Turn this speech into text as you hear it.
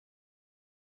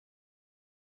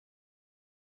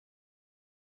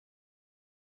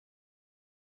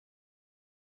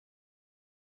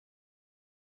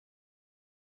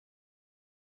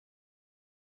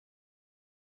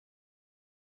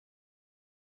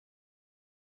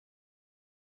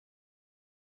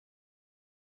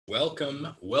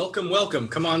Welcome, welcome, welcome.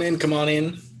 Come on in, come on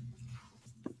in.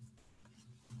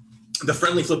 The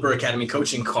Friendly Flipper Academy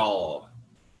coaching call.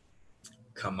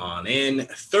 Come on in.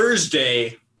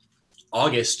 Thursday,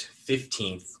 August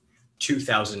 15th,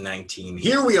 2019.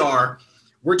 Here we are.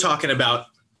 We're talking about,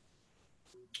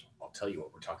 I'll tell you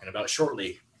what we're talking about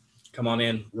shortly. Come on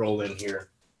in, roll in here.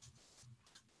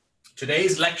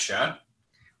 Today's lecture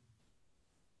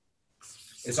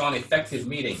is on effective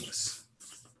meetings.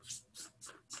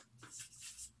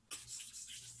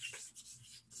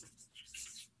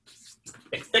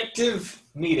 Effective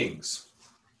meetings.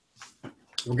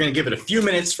 We're going to give it a few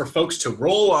minutes for folks to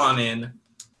roll on in.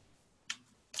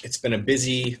 It's been a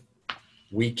busy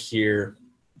week here.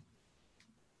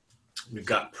 We've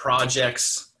got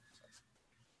projects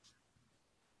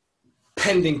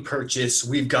pending purchase.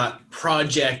 We've got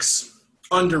projects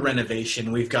under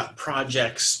renovation. We've got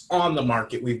projects on the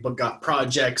market. We've got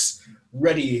projects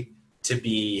ready to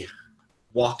be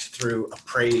walked through,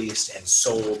 appraised, and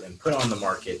sold and put on the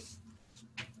market.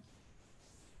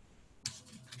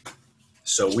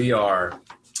 So we are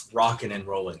rocking and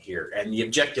rolling here. And the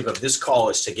objective of this call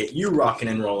is to get you rocking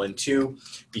and rolling too,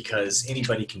 because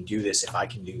anybody can do this. If I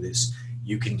can do this,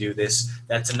 you can do this.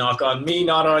 That's a knock on me,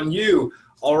 not on you.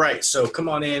 All right, so come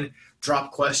on in,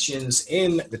 drop questions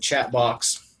in the chat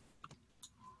box.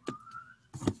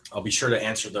 I'll be sure to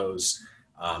answer those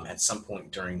at some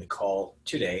point during the call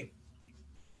today.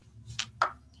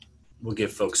 We'll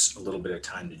give folks a little bit of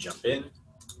time to jump in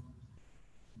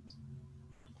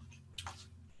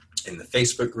the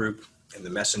Facebook group, in the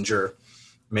Messenger.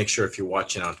 Make sure if you're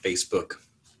watching on Facebook,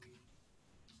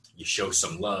 you show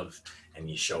some love and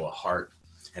you show a heart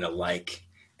and a like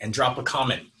and drop a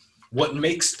comment. What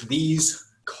makes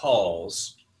these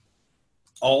calls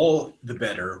all the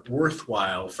better,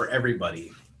 worthwhile for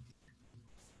everybody,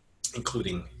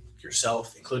 including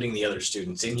yourself, including the other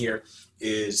students in here,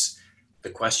 is the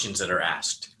questions that are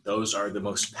asked. Those are the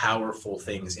most powerful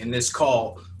things in this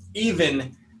call,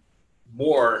 even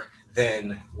more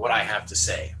than what I have to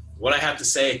say. What I have to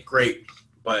say, great,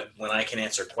 but when I can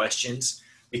answer questions,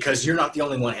 because you're not the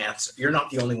only one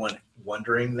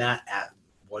wondering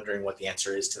wondering what the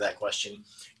answer is to that question.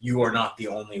 You are not the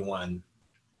only one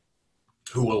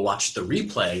who will watch the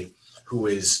replay who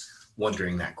is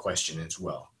wondering that question as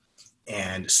well.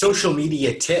 And social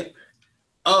media tip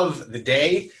of the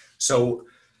day. So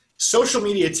social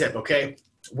media tip, okay?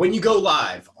 When you go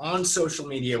live on social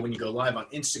media, when you go live on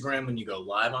Instagram, when you go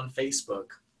live on Facebook,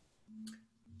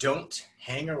 don't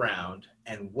hang around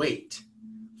and wait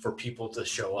for people to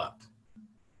show up.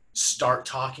 Start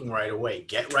talking right away.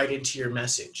 Get right into your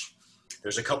message.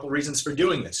 There's a couple reasons for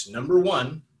doing this. Number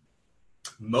one,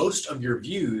 most of your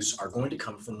views are going to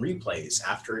come from replays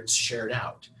after it's shared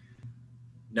out.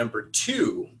 Number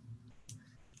two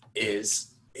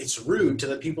is it's rude to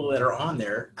the people that are on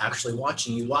there actually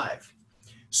watching you live.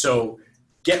 So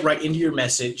get right into your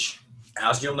message.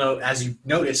 As you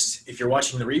noticed, if you're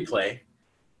watching the replay,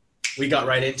 we got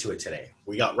right into it today.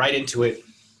 We got right into it,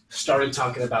 started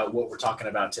talking about what we're talking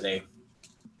about today.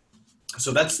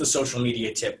 So that's the social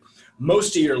media tip.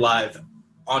 Most of your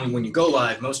when you go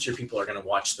live, most of your people are going to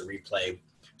watch the replay.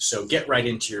 So get right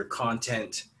into your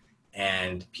content,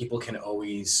 and people can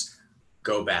always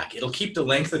go back. It'll keep the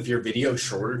length of your video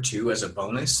shorter too as a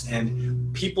bonus,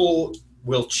 and people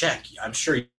will check. I'm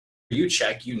sure you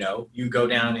check, you go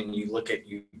down and you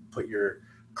put your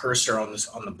cursor on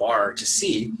the bar to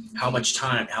see how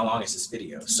long is this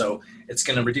video. So it's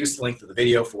going to reduce the length of the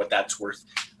video for what that's worth.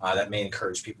 That may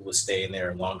encourage people to stay in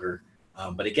there longer,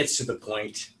 but it gets to the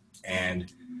point,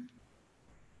 and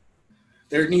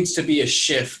there needs to be a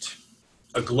shift,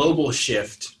 a global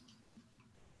shift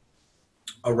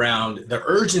around the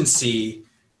urgency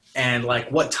and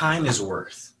what time is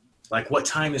worth. What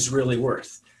time is really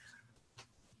worth.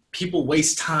 People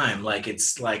waste time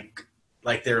it's like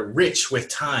they're rich with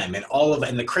time, and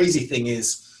the crazy thing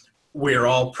is we're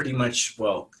all pretty much,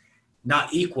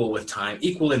 not equal with time,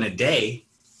 equal in the day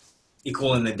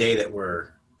that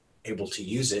we're able to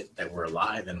use it, that we're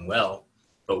alive and well,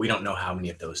 but we don't know how many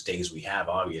of those days we have,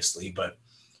 obviously, but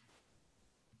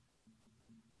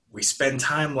we spend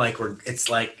time it's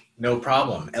no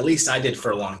problem. At least I did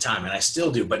for a long time, and I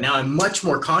still do, but now I'm much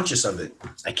more conscious of it.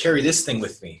 I carry this thing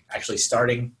with me, actually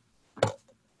starting.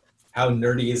 How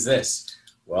nerdy is this?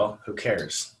 Well, who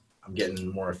cares? I'm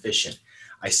getting more efficient.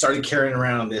 I started carrying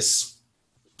around this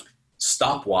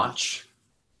stopwatch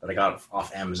that I got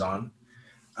off Amazon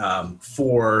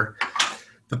for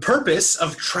the purpose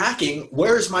of tracking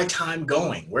where's my time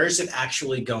going? Where is it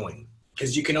actually going?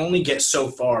 Because you can only get so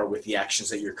far with the actions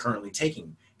that you're currently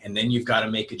taking. And then you've got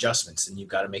to make adjustments, and you've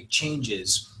got to make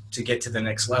changes to get to the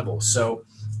next level. So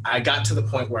I got to the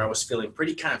point where I was feeling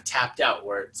pretty kind of tapped out,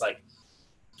 where it's like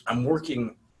I'm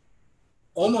working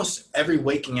almost every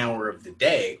waking hour of the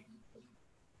day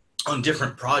on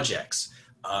different projects.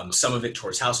 Some of it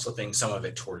towards house flipping, some of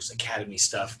it towards academy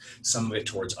stuff, some of it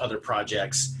towards other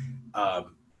projects, and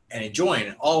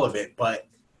enjoying all of it, but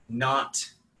not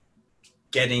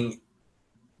getting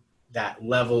that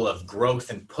level of growth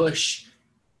and push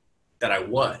that I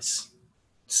was.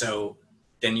 So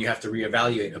then you have to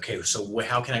reevaluate, okay, so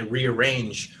how can I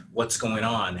rearrange what's going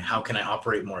on? How can I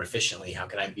operate more efficiently? How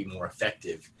can I be more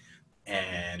effective?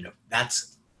 And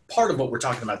that's part of what we're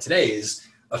talking about today, is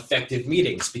effective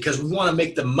meetings, because we want to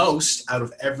make the most out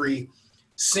of every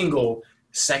single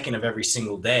second of every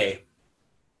single day.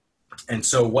 And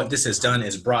so what this has done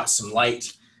is brought some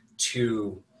light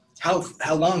to how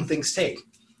long things take.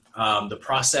 The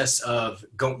process of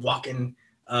walking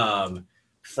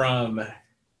from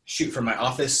my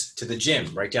office to the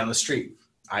gym right down the street.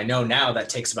 I know now that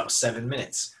takes about 7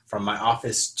 minutes. From my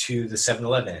office to the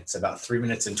 7-Eleven, it's about 3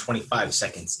 minutes and 25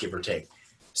 seconds, give or take.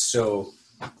 So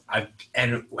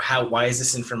why is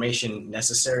this information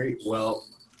necessary? Well,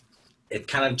 it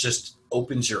kind of just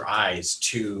opens your eyes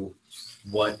to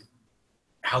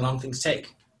how long things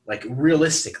take, like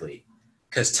realistically,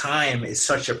 because time is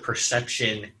such a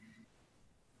perception.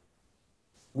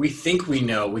 We think we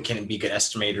know we can be good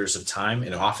estimators of time,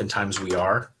 and oftentimes we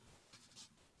are.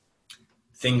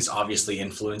 Things obviously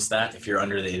influence that. If you're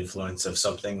under the influence of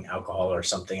something, alcohol or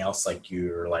something else,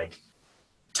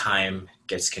 time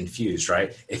gets confused,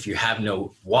 right? If you have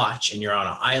no watch and you're on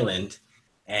an island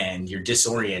and you're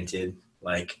disoriented,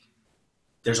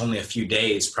 there's only a few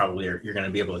days probably you're going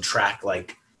to be able to track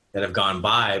that have gone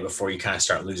by before you kind of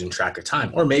start losing track of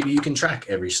time. Or maybe you can track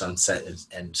every sunset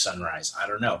and sunrise. I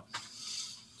don't know.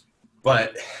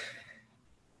 But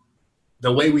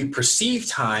the way we perceive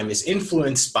time is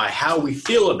influenced by how we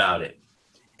feel about it.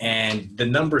 And the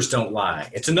numbers don't lie.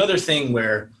 It's another thing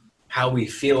where how we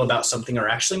feel about something, or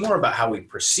actually more about how we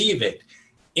perceive it,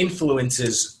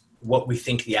 influences what we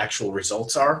think the actual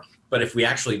results are. But if we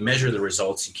actually measure the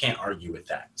results, you can't argue with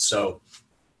that. So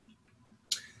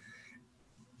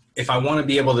if I want to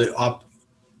be able to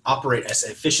operate as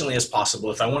efficiently as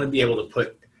possible, if I want to be able to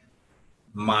put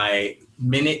my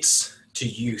minutes to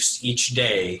use each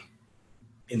day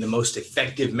in the most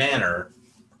effective manner,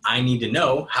 I need to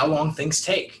know how long things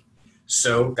take.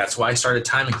 So that's why I started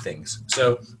timing things.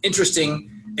 So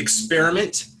interesting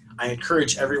experiment. I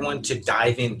encourage everyone to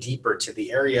dive in deeper to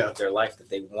the area of their life that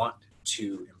they want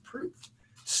to improve.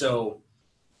 So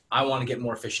I want to get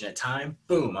more efficient at time.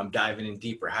 Boom, I'm diving in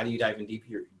deeper. How do you dive in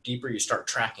deeper? You start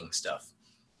tracking stuff.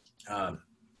 And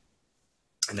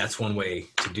that's one way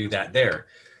to do that there.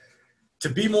 To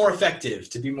be more effective,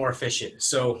 to be more efficient.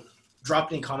 So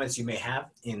drop any comments you may have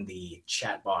in the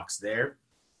chat box there,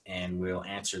 and we'll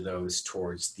answer those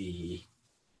towards the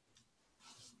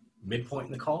midpoint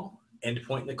in the call, end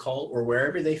point in the call, or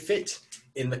wherever they fit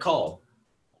in the call.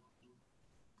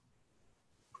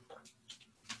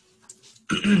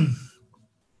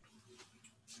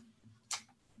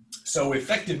 So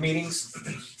effective meetings,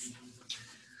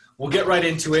 we'll get right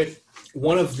into it.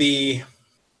 One of the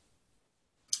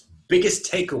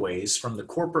biggest takeaways from the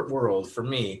corporate world for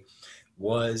me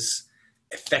was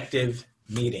effective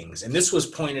meetings. And this was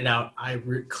pointed out, I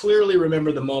clearly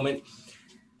remember the moment.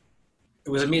 It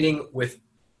was a meeting with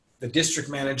the district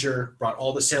manager, brought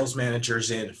all the sales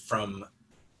managers in from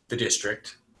the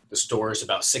district, the stores,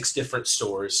 about 6 different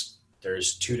stores.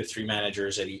 There's 2 to 3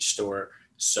 managers at each store.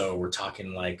 So we're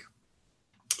talking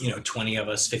 20 of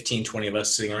us, 15, 20 of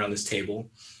us sitting around this table.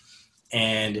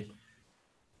 And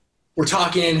we're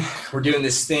talking, we're doing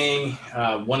this thing.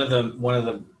 One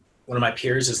of my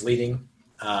peers is leading,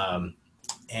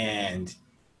 and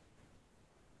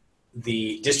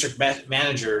the district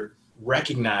manager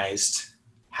recognized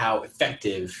how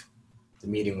effective the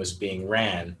meeting was being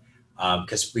ran,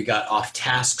 because we got off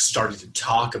task, started to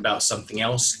talk about something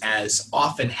else, as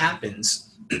often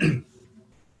happens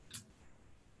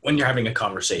when you're having a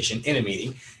conversation in a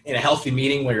meeting. In a healthy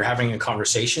meeting where you're having a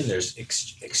conversation, there's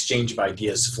exchange of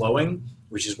ideas flowing,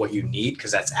 which is what you need,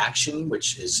 because that's action,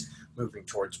 which is moving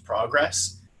towards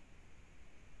progress.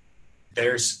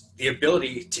 There's the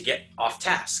ability to get off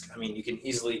task. I mean,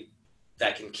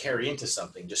 that can carry into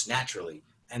something just naturally,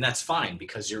 and that's fine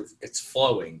because it's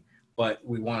flowing, but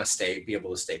we want to be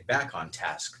able to stay back on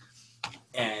task.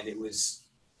 And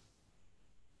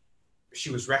she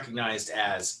was recognized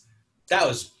as, that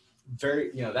was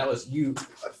you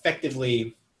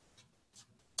effectively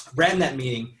ran that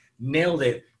meeting, nailed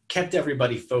it, kept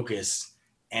everybody focused,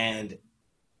 and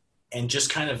just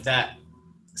kind of that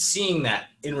seeing that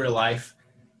in real life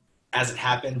as it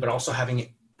happened, but also having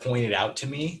it pointed out to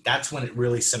me, that's when it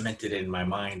really cemented in my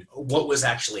mind what was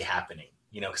actually happening.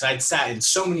 Because I'd sat in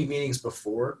so many meetings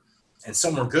before, and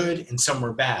some were good and some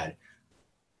were bad,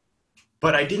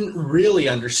 but I didn't really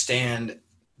understand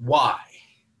why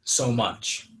so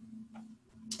much.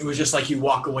 It was just like you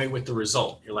walk away with the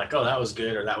result. You're like, oh, that was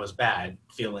good or that was bad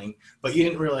feeling, but you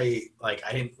didn't really, I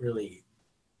didn't really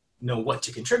know what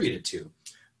to contribute it to.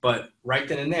 But right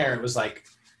then and there, it was like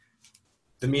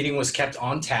the meeting was kept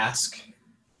on task.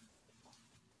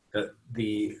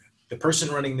 The person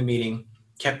running the meeting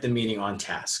kept the meeting on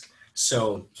task.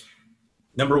 So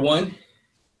number one,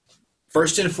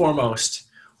 first and foremost,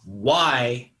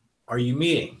 why are you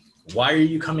meeting? Why are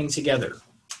you coming together?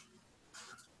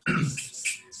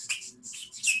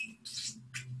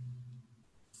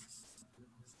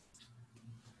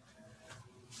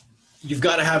 You've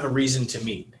got to have a reason to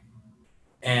meet.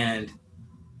 And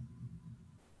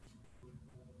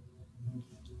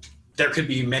there could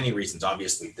be many reasons,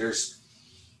 obviously. There's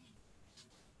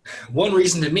one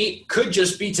reason to meet could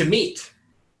just be to meet,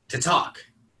 to talk.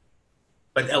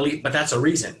 But that's a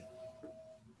reason,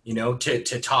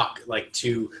 to talk,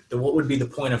 what would be the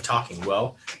point of talking?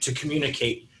 Well, to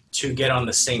communicate, to get on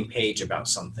the same page about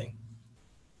something.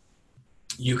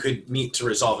 You could meet to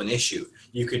resolve an issue.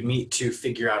 You could meet to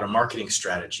figure out a marketing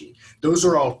strategy. Those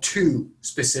are all two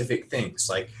specific things.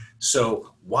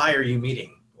 So why are you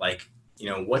meeting?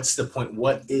 What's the point?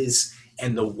 What is,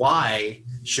 and the why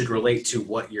should relate to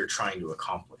what you're trying to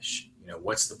accomplish.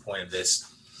 What's the point of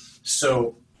this?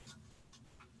 So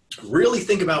really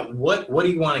think about what do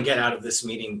you want to get out of this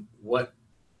meeting? What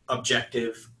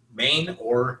objective, main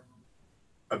or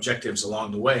objectives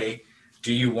along the way,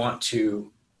 do you want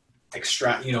to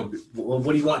extract,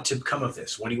 what do you want to come of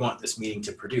this? What do you want this meeting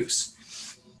to produce?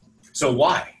 So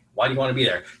why? Why do you want to be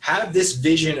there? Have this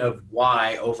vision of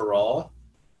why overall,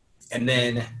 and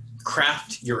then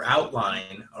craft your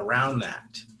outline around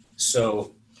that.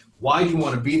 So why do you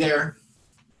want to be there?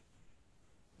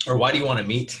 Or why do you want to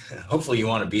meet? Hopefully you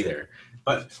want to be there.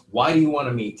 But why do you want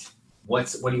to meet?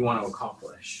 What do you want to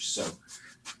accomplish? So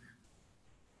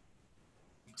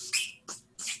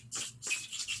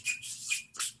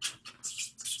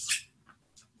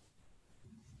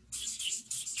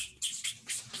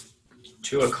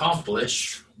to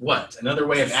accomplish what? Another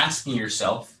way of asking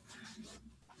yourself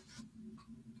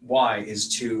why is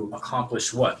to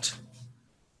accomplish what?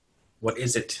 What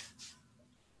is it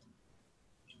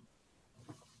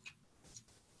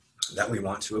that we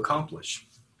want to accomplish?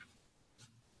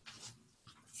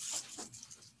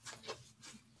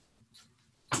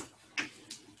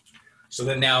 So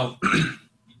then now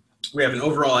we have an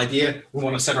overall idea. We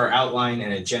want to set our outline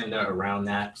and agenda around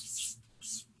that.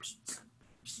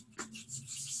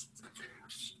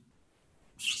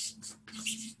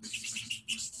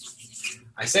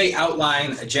 I say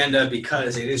outline, agenda,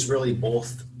 because it is really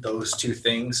both those two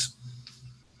things.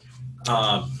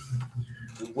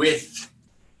 With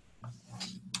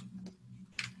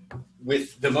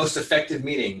the most effective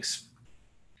meetings,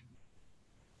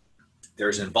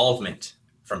 there's involvement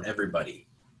from everybody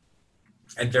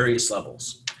at various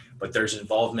levels, but there's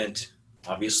involvement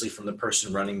obviously from the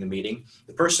person running the meeting.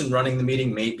 The person running the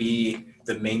meeting may be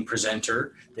the main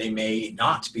presenter. They may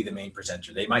not be the main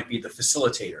presenter. They might be the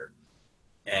facilitator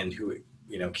and who,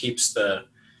 keeps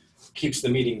the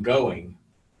meeting going.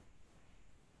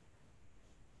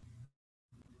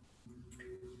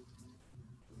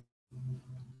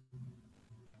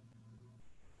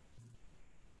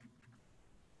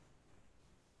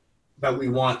 But we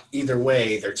want either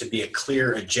way there to be a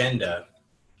clear agenda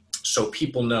so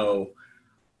people know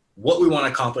what we want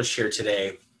to accomplish here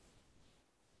today,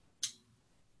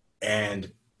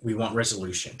 and we want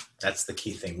resolution. That's the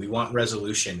key thing. We want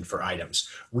resolution for items.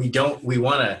 We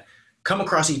want to come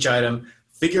across each item,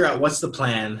 figure out what's the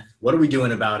plan, what are we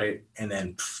doing about it, and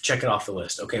then check it off the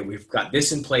list. Okay, we've got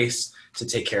this in place to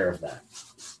take care of that.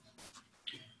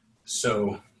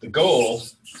 So the goal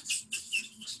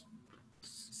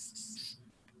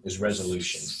is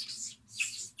resolution.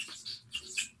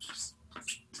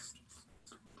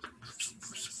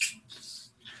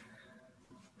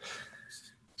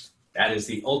 That is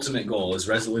the ultimate goal, is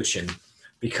resolution,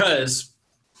 because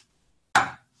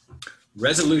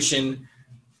resolution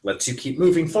lets you keep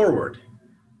moving forward.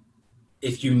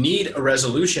 If you need a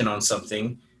resolution on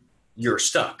something, you're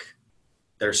stuck.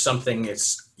 There's something,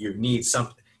 you need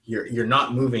something. You're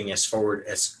not moving as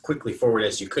quickly forward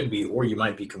as you could be, or you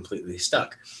might be completely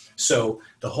stuck. So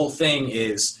the whole thing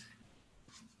is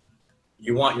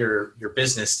you want your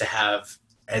business to have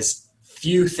as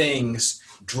few things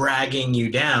dragging you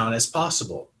down as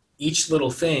possible. each little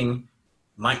thing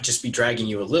might just be dragging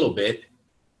you a little bit,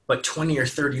 but 20 or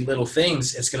 30 little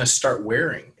things, it's going to start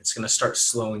wearing. It's going to start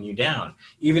slowing you down.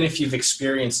 Even if you've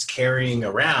experienced carrying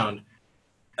around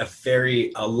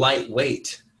a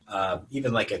lightweight,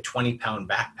 even like a 20-pound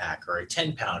backpack or a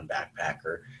 10-pound backpack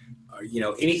or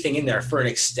anything in there for an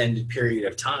extended period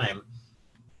of time,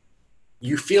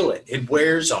 you feel it. It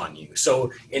wears on you.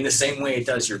 So in the same way it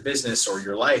does your business or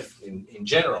your life in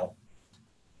general,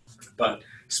 but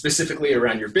specifically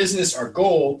around your business, our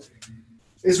goal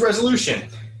is resolution.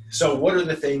 So what are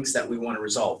the things that we want to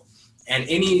resolve? And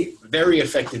any very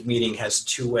effective meeting has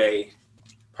two-way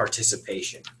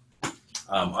participation.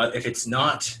 If it's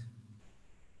not,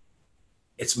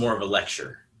 it's more of a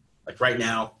lecture. Like right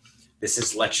now, this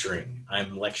is lecturing.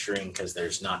 I'm lecturing because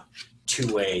there's not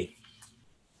two-way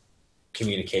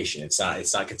communication. It's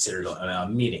not considered a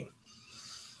meeting.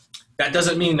 That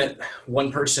doesn't mean that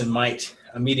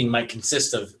a meeting might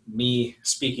consist of me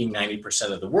speaking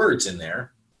 90% of the words in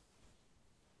there,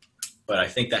 but I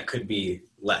think that could be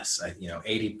less,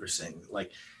 80%.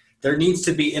 Like there needs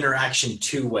to be interaction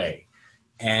two-way,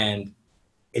 and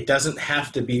it doesn't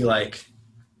have to be like,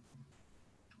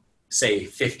 say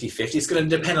 50-50. It's going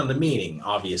to depend on the meeting,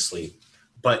 obviously,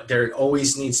 but there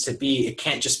always needs to be, it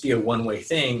can't just be a one-way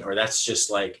thing, or that's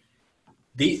just like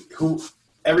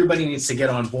everybody needs to get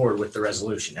on board with the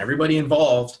resolution. Everybody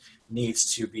involved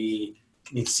needs to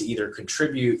either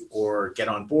contribute or get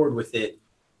on board with it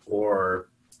or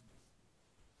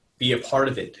be a part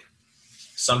of it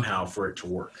somehow for it to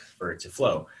work, for it to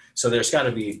flow. So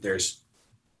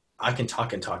I can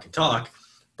talk and talk and talk,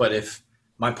 but if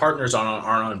my partners aren't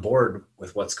on board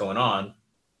with what's going on,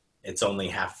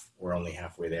 we're only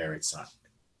halfway there.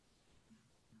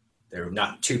 They're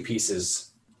not two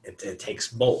pieces. It takes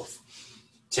both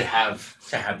to have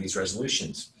these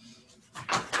resolutions.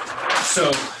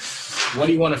 So what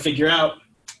do you want to figure out?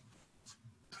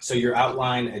 So your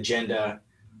outline agenda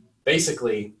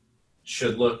basically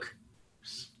should look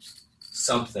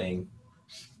something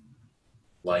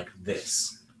like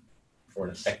this for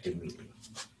an effective meeting.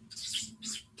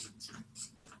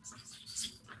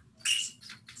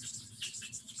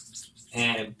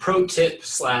 And pro tip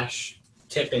 /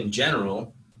 tip in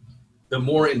general, the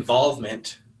more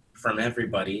involvement from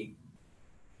everybody,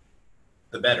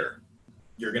 the better.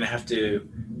 You're going to have to,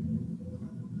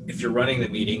 if you're running the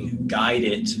meeting, guide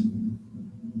it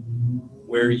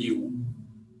where you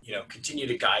continue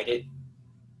to guide it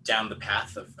down the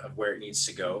path of where it needs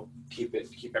to go. Keep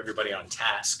everybody on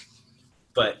task.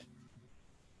 But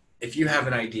if you have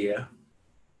an idea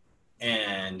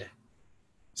and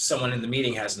someone in the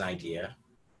meeting has an idea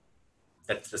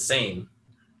that's the same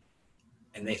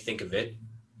and they think of it,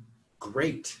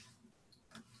 great.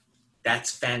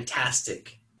 That's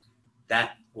fantastic.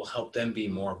 That will help them be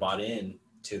more bought in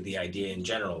to the idea in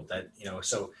general.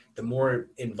 So the more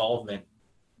involvement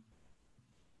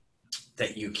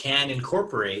that you can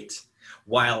incorporate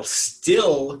while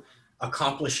still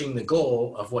accomplishing the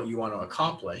goal of what you want to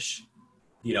accomplish,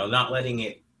 not letting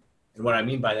it, and what I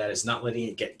mean by that is not letting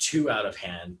it get too out of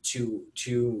hand,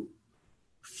 too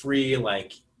free,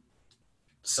 like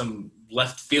some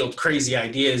left field crazy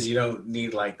ideas. You don't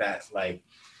need like that,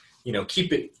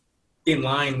 keep it in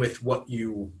line with what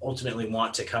you ultimately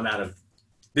want to come out of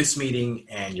this meeting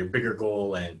and your bigger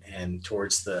goal and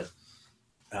towards the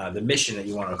mission that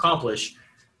you want to accomplish,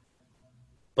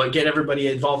 but get everybody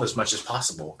involved as much as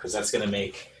possible, because that's going to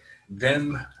make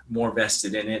them more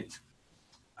vested in it.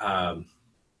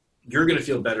 You're going to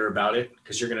feel better about it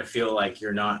because you're going to feel like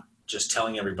you're not just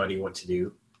telling everybody what to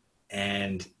do,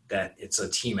 and that it's a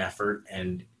team effort,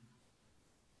 and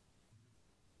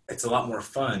it's a lot more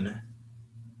fun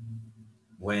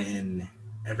when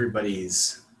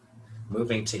everybody's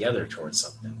moving together towards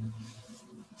something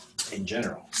in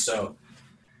general. So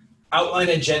outline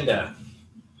agenda.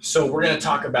 So we're going to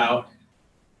talk about,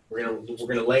 we're going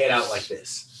to lay it out like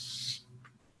this.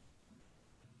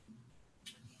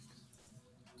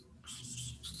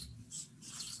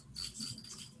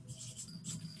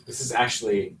 This is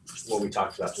actually what we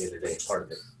talked about the other day, part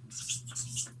of it.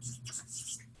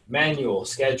 Manual,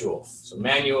 schedule. So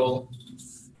Manuel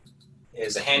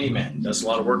is a handyman, does a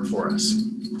lot of work for us.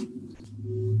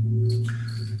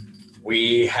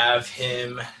 We have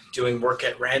him doing work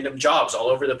at random jobs all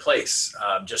over the place.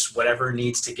 Just whatever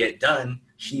needs to get done,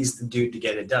 he's the dude to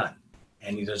get it done.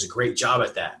 And he does a great job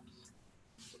at that.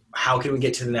 How can we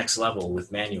get to the next level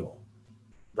with Manuel?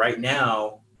 Right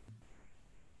now,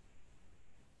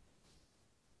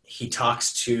 he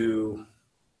talks to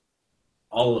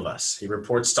all of us. He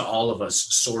reports to all of us,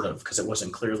 sort of, because it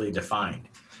wasn't clearly defined.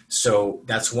 So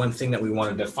that's one thing that we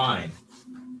want to define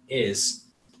is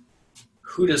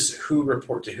who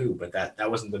report to who, but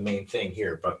that wasn't the main thing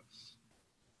here. But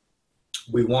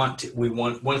one thing we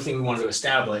wanted to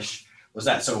establish was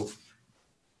that. So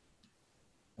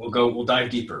we'll dive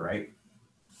deeper, right?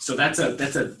 So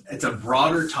it's a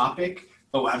broader topic,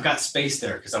 but I've got space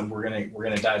there because we're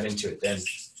gonna dive into it. Then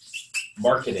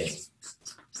marketing,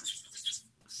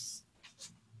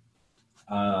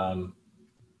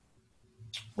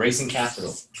 raising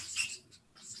capital,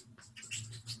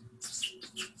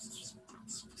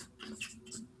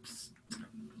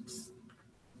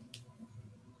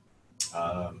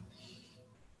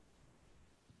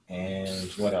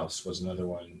 and what else was another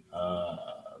one?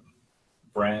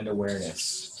 Brand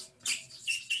awareness.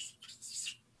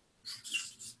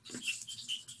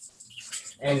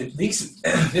 And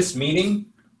this meeting,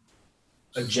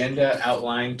 agenda,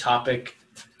 outline, topic,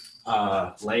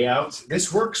 layout,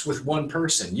 this works with one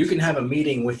person. You can have a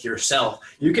meeting with yourself.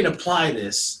 You can apply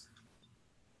this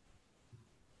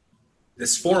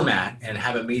format and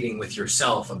have a meeting with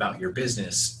yourself about your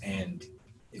business, and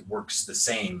it works the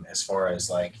same as far as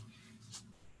like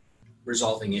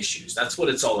resolving issues. That's what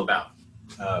it's all about.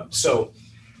 So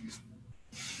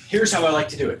here's how I like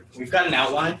to do it. We've got an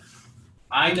outline.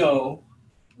 I know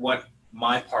what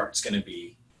my part's going to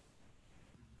be,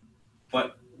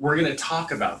 but we're going to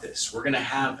talk about this. We're going to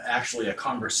have actually a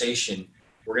conversation.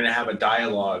 We're going to have a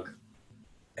dialogue,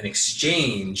 an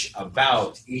exchange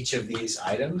about each of these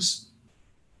items,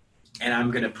 and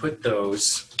I'm going to put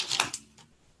those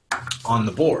on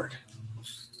the board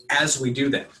as we do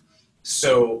them.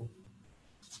 So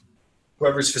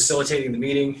whoever's facilitating the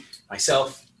meeting,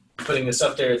 myself, putting this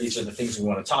up there, these are the things we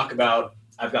want to talk about.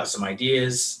 I've got some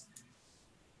ideas.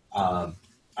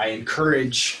 I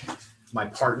encourage my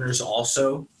partners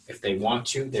also, if they want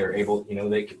to, they're able,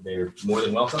 they're more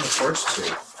than welcome, of course,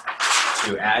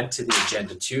 to add to the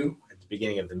agenda too at the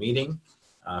beginning of the meeting,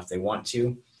 if they want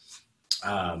to.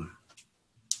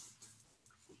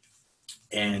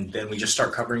 And then we just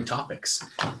start covering topics.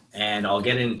 And I'll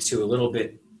get into a little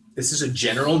bit. This is a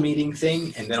general meeting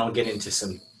thing, and then I'll get into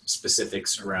some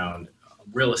specifics around a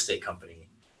real estate company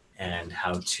and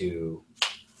how to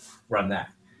run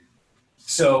that.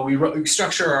 So we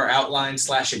structure our outline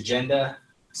 / agenda,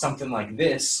 something like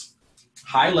this,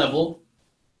 high level.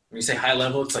 When you say high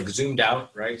level, it's like zoomed out,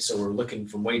 right? So we're looking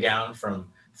from way down,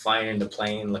 from flying into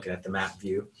plane, looking at the map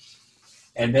view.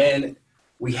 And then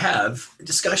we have a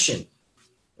discussion.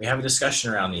 We have a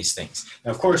discussion around these things.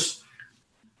 Now, of course,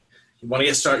 you want to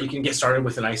get started, you can get started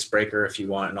with an icebreaker if you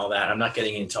want and all that. I'm not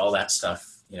getting into all that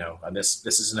stuff. This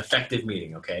is an effective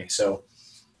meeting, okay? So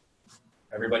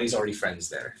everybody's already friends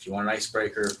there. If you want an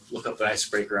icebreaker, look up an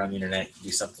icebreaker on the internet,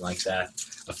 do something like that.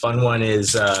 A fun one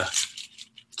is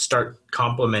start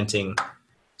talking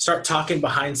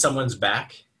behind someone's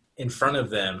back in front of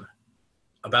them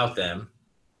about them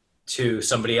to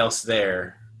somebody else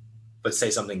there, but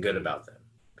say something good about them.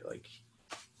 Be like,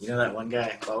 that one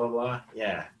guy, blah, blah, blah.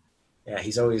 Yeah,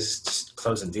 he's always just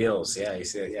closing deals. Yeah, you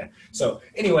see it, yeah. So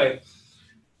anyway,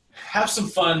 have some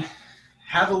fun.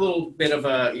 Have a little bit of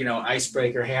a,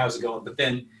 icebreaker. Hey, how's it going? But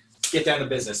then get down to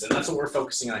business. And that's what we're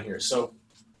focusing on here. So,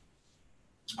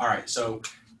 all right. So,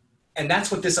 and that's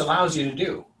what this allows you to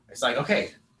do. It's like,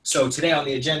 okay, so today on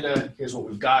the agenda, here's what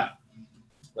we've got.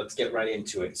 Let's get right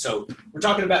into it. So we're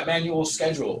talking about manual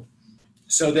schedule.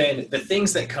 So then the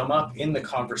things that come up in the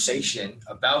conversation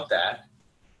about that,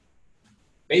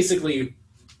 basically,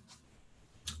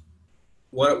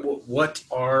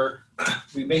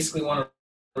 we basically want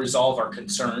to resolve our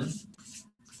concern.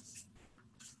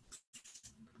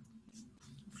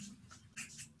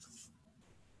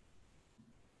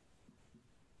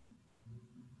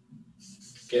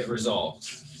 Get resolved.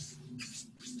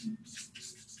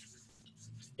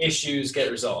 Issues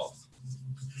get resolved.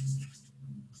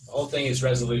 The whole thing is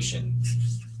resolution.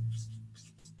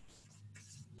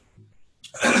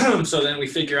 So then we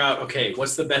figure out, okay,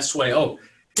 what's the best way? Oh,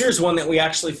 here's one that we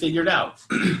actually figured out.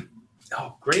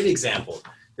 Oh, great example.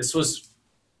 This was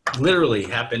literally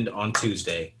happened on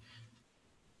Tuesday.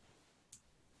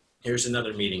 Here's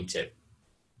another meeting tip,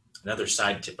 another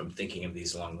side tip. I'm thinking of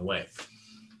these along the way.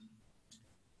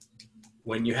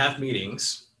 When you have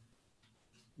meetings,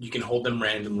 you can hold them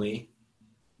randomly.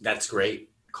 That's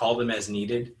great. Call them as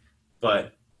needed,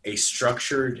 but a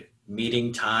structured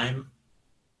meeting time,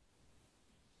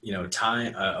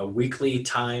 a weekly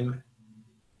time,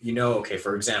 okay,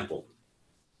 for example,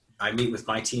 I meet with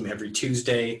my team every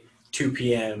Tuesday, 2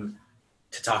 p.m.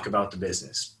 to talk about the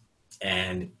business.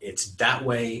 And it's that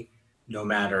way no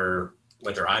matter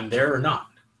whether I'm there or not.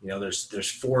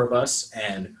 There's 4 of us,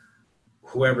 and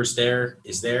whoever's there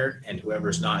is there, and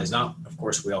whoever's not is not. Of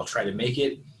course, we all try to make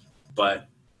it, but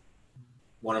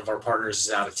one of our partners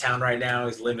is out of town right now.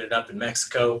 He's living it up in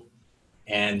Mexico.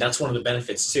 And that's one of the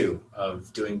benefits too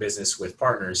of doing business with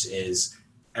partners is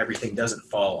everything doesn't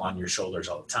fall on your shoulders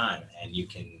all the time. And you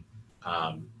can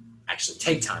actually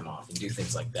take time off and do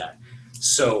things like that.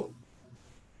 So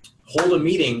hold a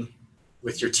meeting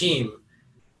with your team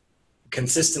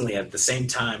consistently at the same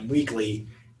time weekly.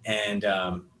 And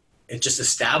it just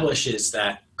establishes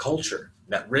that culture,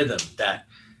 that rhythm, that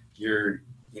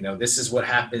this is what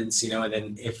happens, and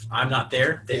then if I'm not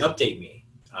there, they update me.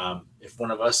 If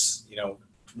one of us,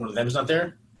 one of them's not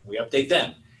there, we update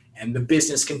them, and the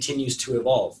business continues to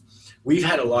evolve. We've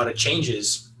had a lot of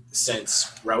changes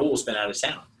since Raul's been out of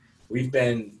town. We've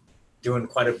been doing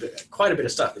quite a bit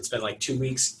of stuff. It's been like 2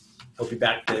 weeks. He'll be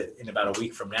back in about a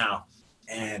week from now,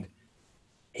 and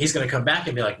he's going to come back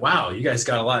and be like, wow, you guys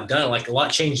got a lot done. Like a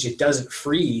lot changed. It doesn't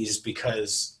freeze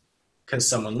because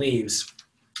someone leaves.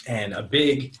 And a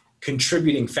big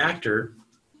contributing factor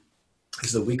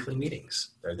is the weekly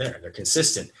meetings. They're there. They're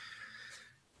consistent.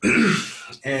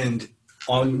 And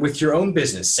with your own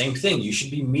business, same thing. You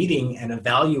should be meeting and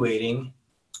evaluating.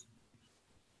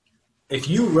 If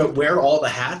you wear all the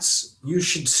hats, you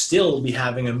should still be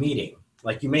having a meeting.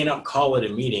 Like you may not call it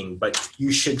a meeting, but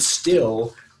you should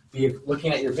still be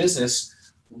looking at your business.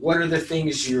 What are the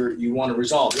things you want to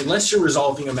resolve? Unless you're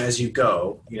resolving them as you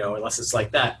go, unless it's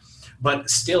like that.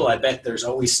 But still, I bet there's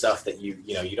always stuff that you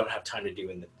don't have time to do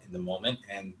in the moment,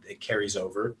 and it carries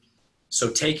over.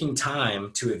 So taking time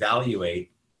to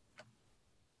evaluate,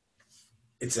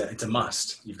 it's a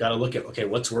must. You've got to look at, okay,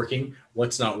 what's working,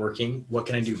 what's not working, what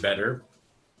can I do better?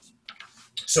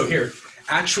 So here,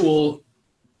 actual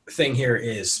thing here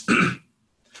is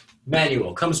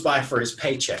Manuel comes by for his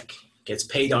paycheck, gets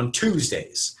paid on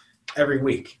Tuesdays every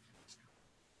week.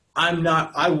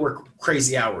 I work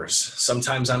crazy hours.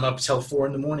 Sometimes I'm up till 4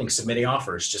 a.m. submitting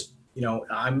offers. Just,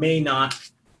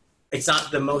 it's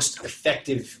not the most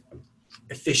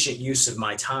efficient use of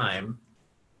my time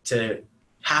to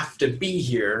have to be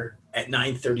here at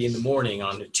 9:30 in the morning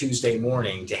on a Tuesday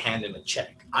morning to hand him a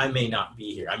check. I may not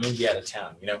be here. I may be out of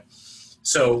town,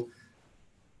 So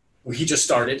he just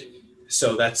started.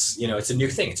 So that's, it's a new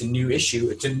thing. It's a new issue.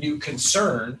 It's a new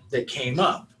concern that came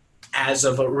up as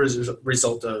of a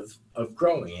result of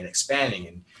growing and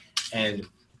expanding. And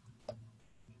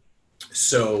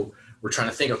so we're trying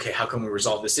to think, okay, how can we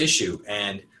resolve this issue?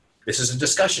 And this is a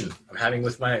discussion I'm having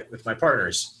with my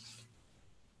partners.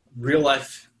 Real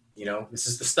life, this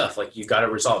is the stuff like you got to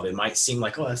resolve. It might seem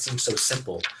like, oh, that seems so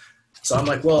simple. So I'm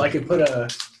like, well, I could put a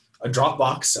drop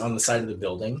box on the side of the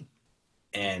building,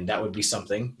 and that would be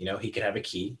something. He could have a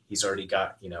key. He's already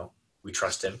got, we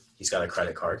trust him. He's got a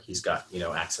credit card. He's got,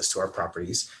 access to our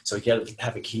properties. So he can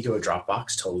have a key to a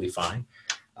Dropbox. Totally fine.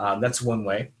 That's one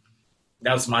way.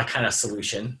 That was my kind of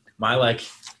solution, my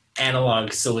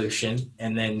analog solution.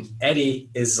 And then Eddie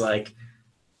is like,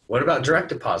 what about direct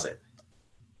deposit?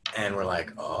 And we're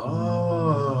like,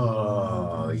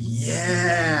 oh,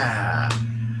 yeah.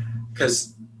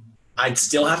 Because I'd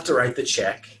still have to write the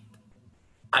check.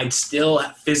 I'd still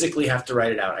physically have to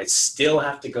write it out. I'd still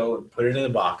have to go and put it in the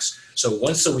box. So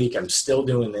once a week, I'm still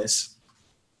doing this.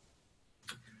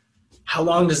 How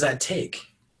long does that take?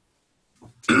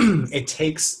 It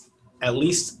takes at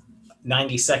least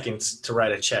 90 seconds to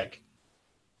write a check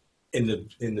in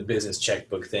the business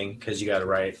checkbook thing, because you got to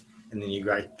write, and then you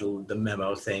write the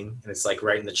memo thing, and it's like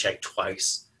writing the check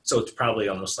twice. So it's probably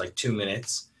almost like 2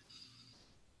 minutes.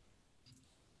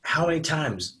 How many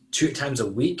times? 2 times a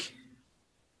week?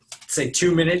 Say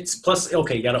 2 minutes plus,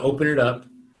 okay, you got to open it up,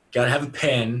 got to have a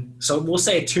pen. So we'll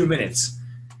say 2 minutes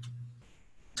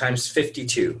times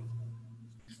 52,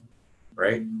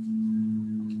 right?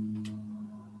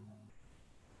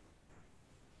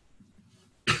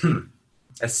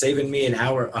 That's saving me an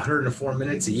hour, 104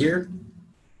 minutes a year.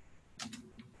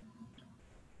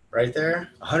 Right there.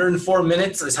 104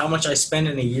 minutes is how much I spend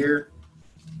in a year.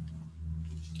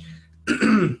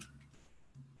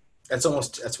 That's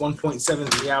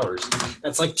 1.73 hours.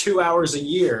 That's like 2 hours a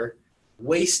year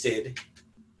wasted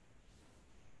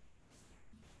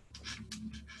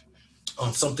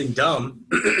on something dumb.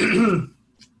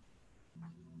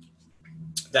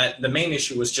 That the main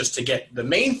issue was just to get the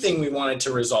main thing we wanted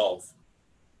to resolve.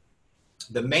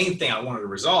 The main thing I wanted to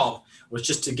resolve was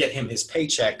just to get him his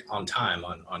paycheck on time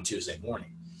on Tuesday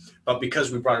morning. But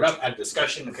because we brought it up, had a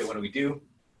discussion, okay, what do we do?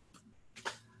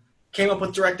 Came up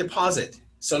with direct deposit.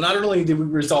 So not only did we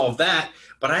resolve that,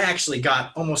 but I actually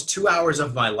got almost 2 hours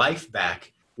of my life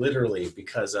back, literally,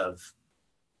 because of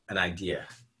an idea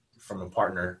from a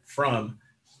partner from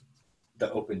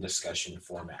the open discussion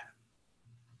format.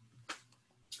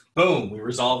 Boom, we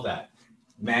resolved that.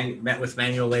 met with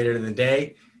Manuel later in the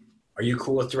day. Are you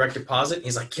cool with direct deposit?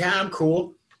 He's like, yeah, I'm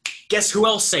cool. Guess who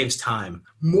else saves time?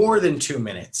 More than 2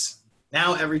 minutes.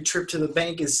 Now every trip to the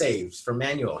bank is saved for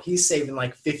Manuel. He's saving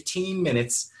like 15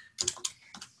 minutes.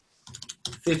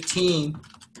 15,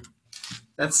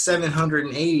 that's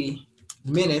 780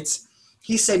 minutes.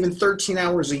 He's saving 13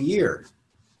 hours a year.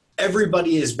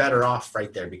 Everybody is better off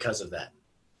right there because of that.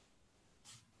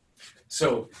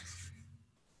 So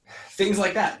things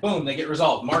like that, boom, they get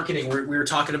resolved. Marketing, we were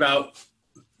talking about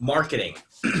marketing.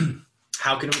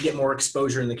 How can we get more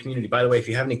exposure in the community? By the way, if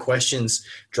you have any questions,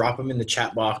 drop them in the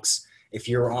chat box. If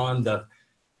you're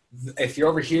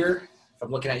over here, if I'm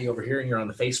looking at you over here and you're on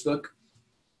the Facebook,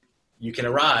 you can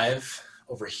arrive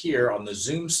over here on the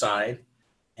Zoom side,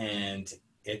 and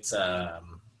it's a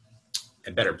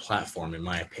better platform, in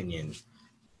my opinion.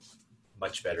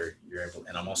 Much better. You're able,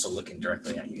 and I'm also looking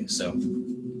directly at you. So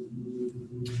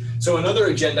another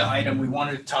agenda item we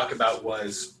wanted to talk about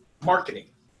was marketing.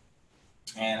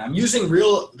 And I'm using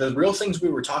the real things we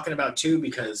were talking about too,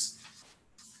 because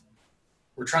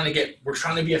we're trying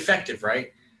to be effective,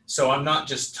 right? So I'm not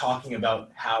just talking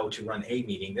about how to run a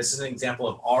meeting. This is an example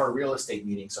of our real estate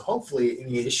meeting. So hopefully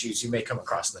any issues you may come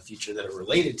across in the future that are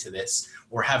related to this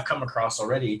or have come across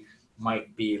already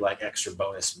might be like extra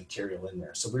bonus material in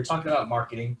there. So we're talking about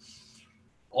marketing,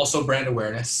 also brand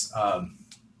awareness.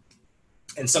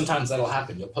 And sometimes that'll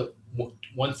happen. You'll put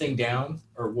one thing down,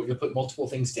 or you'll put multiple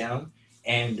things down,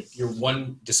 and your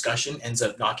one discussion ends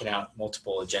up knocking out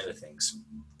multiple agenda things.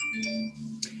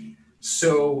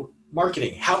 So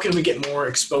marketing, how can we get more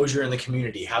exposure in the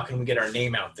community? How can we get our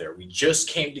name out there? We just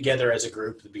came together as a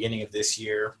group at the beginning of this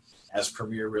year as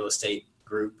Premier Real Estate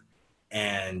Group,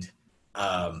 and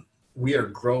we are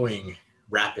growing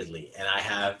rapidly. And I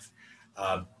have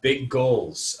big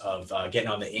goals of getting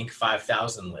on the Inc.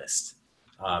 5000 list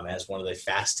as one of the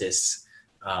fastest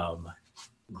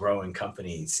growing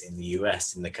companies in the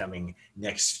US in the coming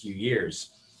next few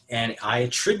years. And I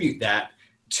attribute that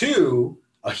to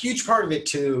a huge part of it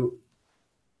to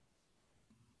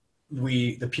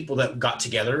the people that got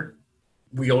together.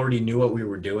 We already knew what we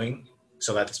were doing,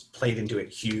 so that's played into it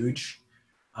huge.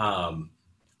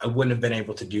 I wouldn't have been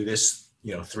able to do this,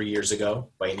 3 years ago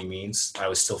by any means. I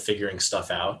was still figuring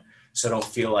stuff out. So I don't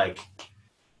feel like,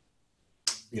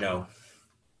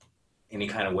 any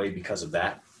kind of way because of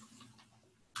that.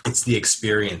 It's the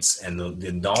experience and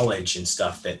the knowledge and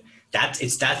stuff that's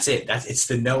it. It's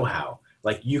the know-how.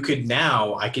 Like you could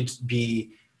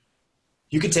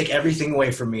take everything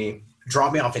away from me,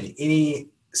 drop me off in any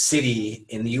city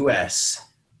in the US,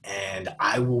 and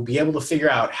I will be able to figure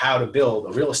out how to build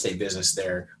a real estate business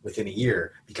there within a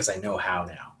year because I know how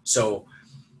now. So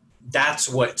that's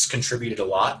what's contributed a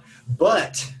lot.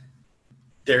 But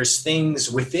there's things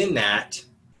within that,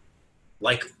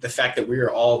 like the fact that we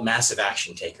are all massive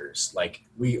action takers. Like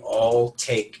we all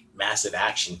take massive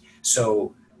action.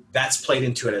 So that's played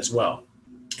into it as well.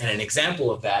 And an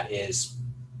example of that is,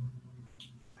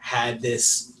 had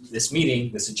this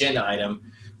meeting, this agenda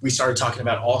item, we started talking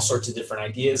about all sorts of different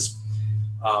ideas.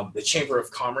 The Chamber of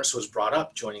Commerce was brought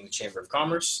up, joining the Chamber of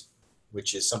Commerce,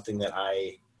 which is something that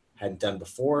I hadn't done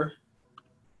before.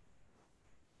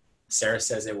 Sarah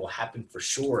says it will happen for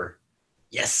sure.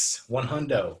 Yes,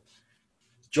 100.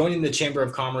 Joining the Chamber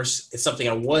of Commerce is something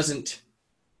I wasn't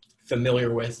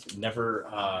familiar with,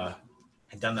 never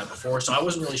had done that before, so I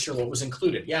wasn't really sure what was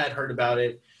included. Yeah, I'd heard about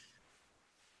it,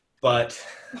 but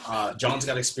John's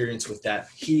got experience with that.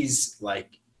 He's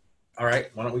like, all right,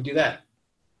 why don't we do that?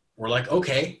 We're like,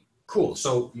 okay, cool.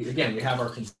 So again, we have our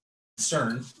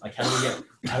concern, like how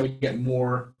do we get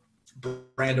more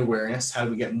brand awareness? How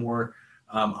do we get more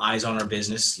eyes on our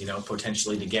business,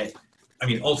 potentially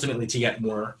ultimately to get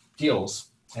more deals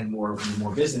and more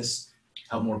business,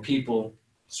 help more people,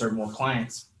 serve more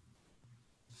clients.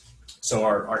 So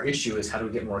our issue is, how do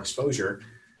we get more exposure?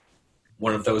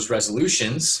 One of those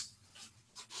resolutions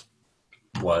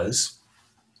was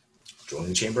join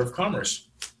the Chamber of Commerce.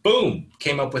 Boom,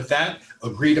 came up with that,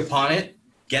 agreed upon it,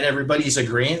 get everybody's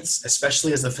agreements,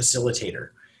 especially as the facilitator.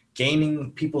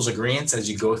 Gaining people's agreements as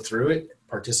you go through it,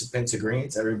 participants'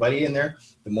 agreements, everybody in there,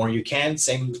 the more you can.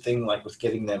 Same thing like with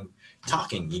getting them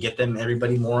talking, you get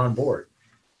everybody more on board.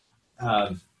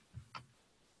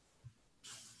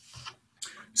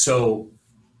 So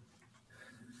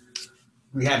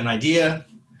we had an idea,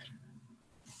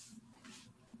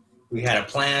 we had a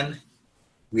plan,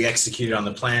 we executed on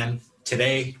the plan.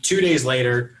 Today, 2 days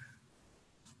later,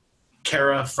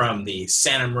 Kara from the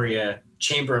Santa Maria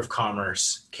Chamber of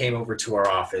Commerce came over to our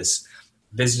office,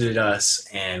 visited us,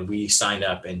 and we signed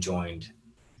up and joined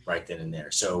right then and there.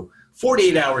 So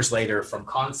 48 hours later, from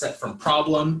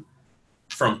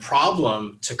from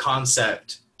problem to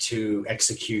concept to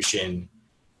execution,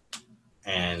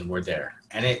 and we're there.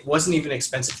 And it wasn't even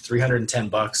expensive,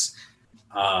 $310.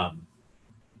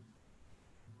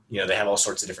 They have all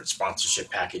sorts of different sponsorship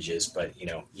packages, but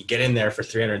you get in there for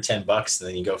 $310 and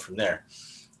then you go from there.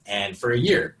 And for a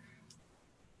year.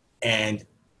 And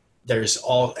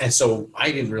so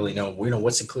I didn't really know,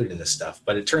 what's included in this stuff,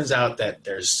 but it turns out that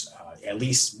there's at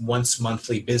least once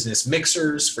monthly business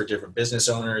mixers for different business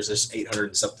owners. There's 800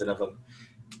 and something of them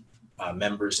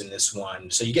members in this one.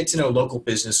 So you get to know local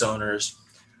business owners,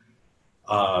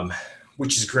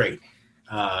 which is great.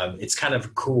 It's kind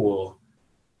of cool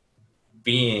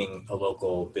being a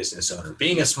local business owner.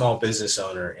 Being a small business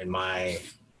owner, in my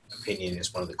opinion,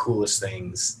 is one of the coolest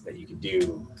things that you can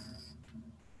do,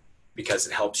 because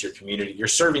it helps your community. You're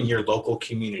serving your local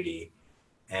community,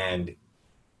 and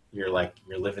you're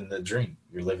living the dream.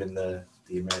 You're living the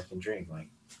American dream, like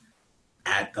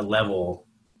at the level.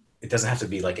 It doesn't have to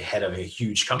be like a head of a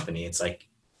huge company. It's like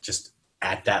just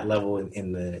at that level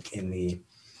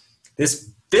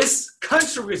this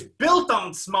country was built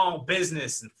on small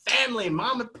business and family and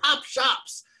mom and pop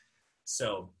shops.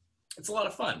 So it's a lot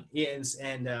of fun. And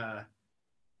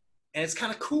it's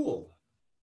kind of cool.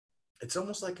 It's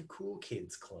almost like a cool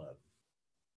kids club,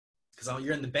 because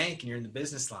you're in the bank and you're in the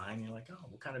business line. And you're like, oh,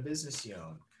 what kind of business you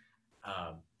own?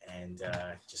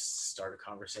 Just start a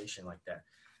conversation like that.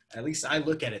 At least I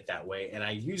look at it that way, and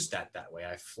I use that way.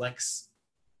 I flex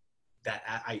that.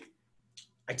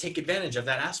 I take advantage of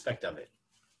that aspect of it.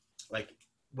 Like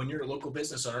when you're a local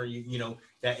business owner,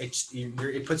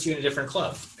 it puts you in a different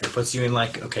club. It puts you in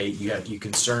like, okay, you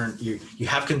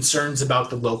have concerns about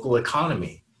the local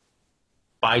economy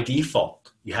by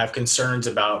default. You have concerns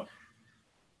about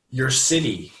your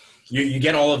city. You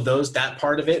get all of that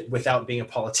part of it without being a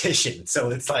politician. So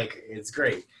it's like, it's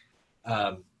great.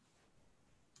 And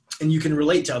you can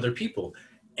relate to other people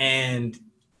and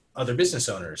other business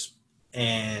owners.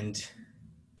 And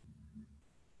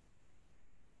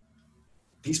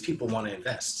these people want to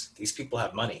invest. These people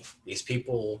have money. These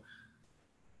people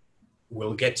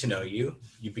will get to know you.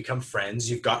 You become friends.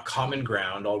 You've got common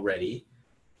ground already.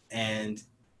 And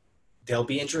they'll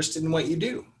be interested in what you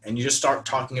do. And you just start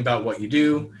talking about what you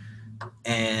do.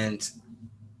 And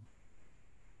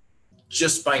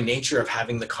just by nature of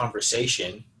having the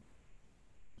conversation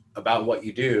about what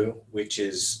you do, which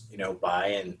is, buy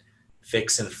and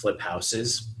fix and flip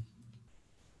houses.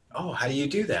 Oh, how do you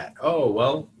do that? Oh,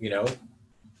 well,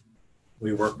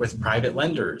 we work with private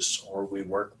lenders, or we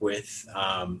work with,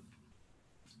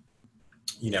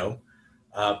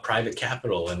 private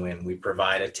capital. And when we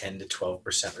provide a 10 to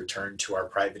 12% return to our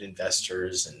private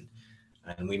investors, and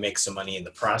we make some money in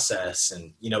the process,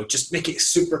 and, just make it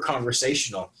super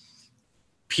conversational,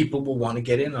 people will want to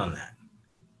get in on that.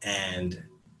 And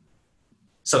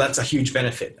so that's a huge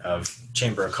benefit of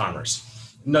Chamber of Commerce.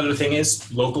 Another thing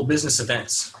is local business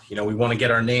events. We want to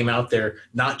get our name out there,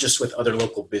 not just with other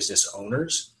local business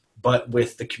owners, but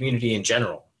with the community in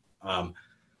general.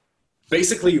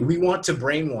 Basically, we want to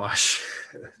brainwash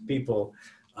people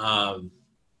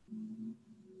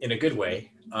in a good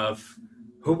way of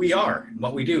who we are and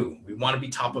what we do. We want to be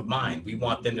top of mind. We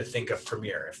want them to think of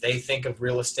Premier. If they think of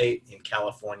real estate in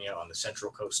California on the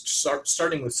Central Coast,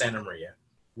 starting with Santa Maria,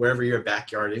 wherever your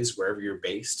backyard is, wherever you're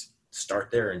based,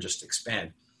 start there and just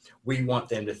expand. We want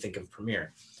them to think of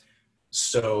Premier.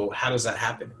 So how does that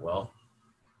happen? Well,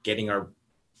 getting our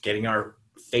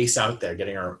face out there,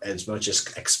 getting as much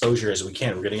exposure as we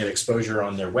can. We're going to get exposure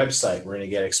on their website. We're going to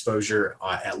get exposure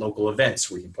at local events.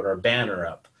 We can put our banner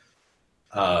up.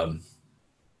 And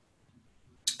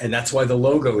that's why the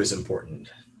logo is important.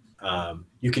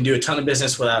 You can do a ton of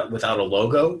business without a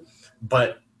logo,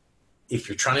 but if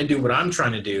you're trying to do what I'm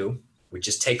trying to do, which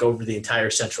is take over the entire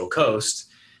Central Coast,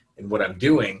 and what I'm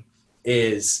doing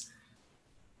is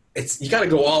you got to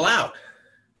go all out.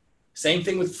 Same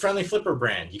thing with Friendly Flipper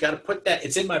brand. You got to put that,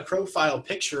 it's in my profile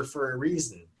picture for a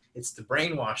reason. It's to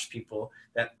brainwash people,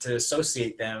 to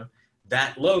associate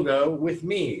that logo with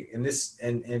me, and that's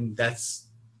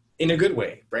in a good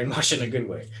way, brainwash in a good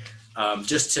way.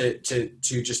 Just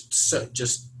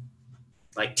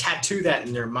like tattoo that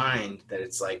in their mind, that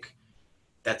it's like,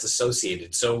 that's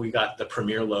associated. So we got the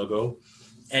Premier logo,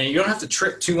 and you don't have to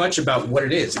trip too much about what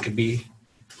it is. It could be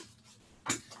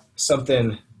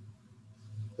something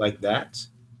like that,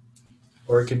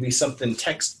 or it could be something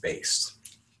text-based.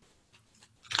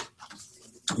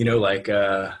 Like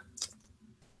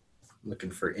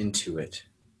looking for Intuit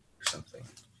or something.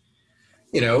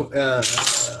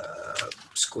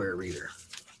 Square Reader.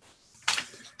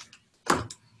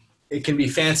 It can be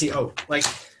fancy. Oh, like,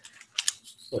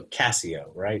 look,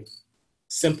 Casio, right?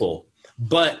 Simple,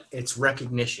 but it's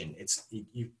recognition. It's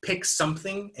you pick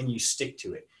something and you stick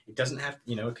to it. It doesn't have,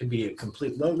 it could be a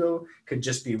complete logo, could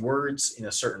just be words in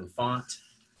a certain font.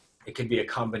 It could be a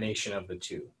combination of the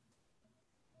two.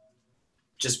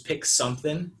 Just pick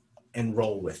something and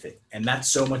roll with it. And that's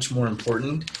so much more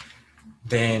important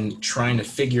than trying to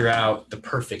figure out the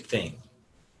perfect thing.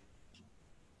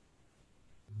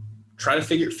 Try to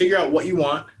figure out what you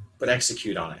want, but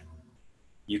execute on it.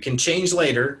 You can change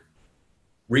later.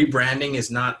 Rebranding is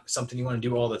not something you want to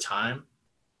do all the time,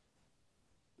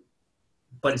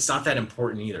 but it's not that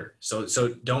important either. So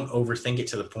don't overthink it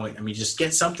to the point. I mean, just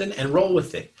get something and roll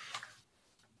with it.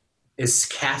 Is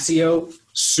Casio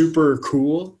super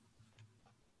cool?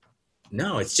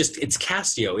 No, it's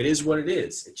Casio. It is what it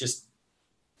is.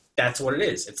 That's what it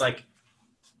is. It's like,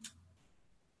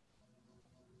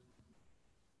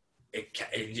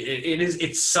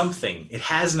 it's something. It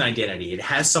has an identity. It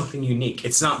has something unique.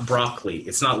 It's not broccoli.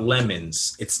 It's not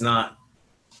lemons. It's not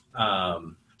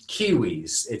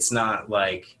kiwis. It's not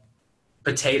like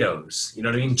potatoes. You know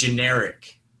what I mean?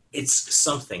 Generic. It's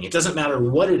something. It doesn't matter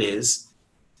what it is.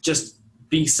 Just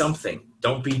be something.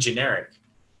 Don't be generic.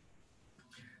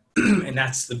 And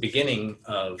that's the beginning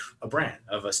of a brand,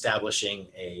 of establishing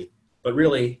but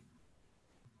really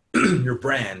your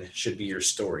brand should be your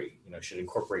story, should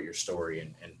incorporate your story.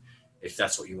 And if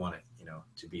that's what you want it,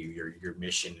 to be your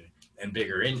mission and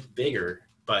bigger.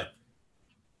 But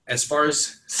as far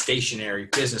as stationery,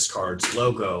 business cards,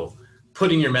 logo,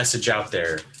 putting your message out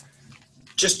there,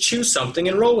 just choose something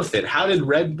and roll with it. How did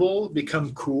Red Bull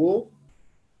become cool?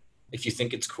 If you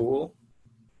think it's cool,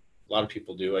 a lot of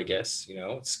people do, I guess,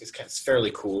 it's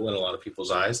fairly cool in a lot of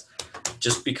people's eyes,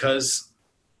 just because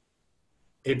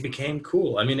it became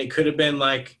cool. I mean, it could have been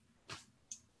like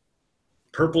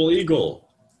Purple Eagle,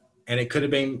 and it could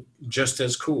have been just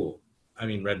as cool. I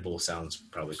mean, Red Bull sounds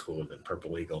probably cooler than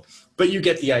Purple Eagle, but you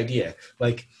get the idea.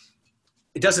 Like,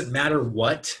 it doesn't matter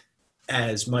what,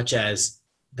 as much as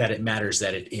that it matters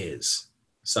that it is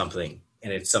something,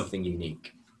 and it's something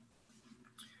unique.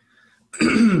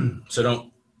 So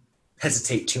don't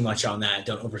hesitate too much on that.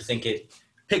 Don't overthink it.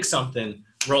 Pick something,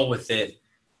 roll with it,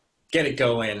 get it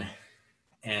going,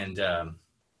 and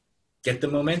get the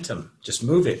momentum. Just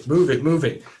move it.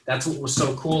 That's what was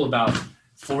so cool about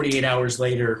 48 hours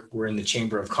later, we're in the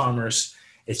Chamber of Commerce.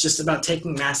 It's just about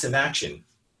taking massive action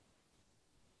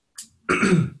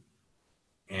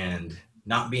and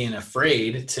not being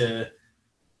afraid to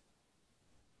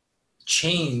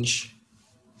change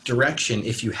direction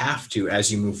if you have to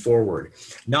as you move forward.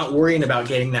 Not worrying about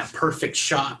getting that perfect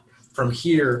shot from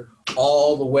here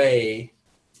all the way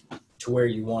to where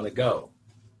you want to go,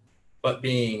 but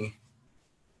being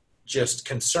just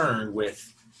concerned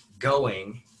with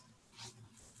going,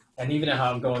 and even if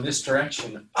I'm going this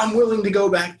direction, I'm willing to go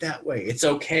back that way. It's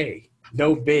okay.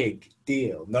 No big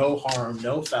deal. No harm,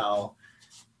 no foul.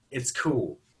 It's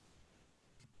cool.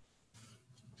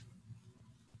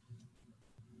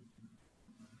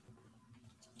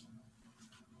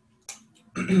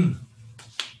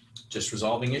 Just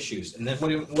resolving issues. And then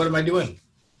what am I doing?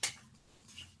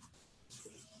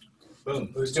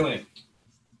 Boom, who's doing it?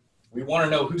 We want to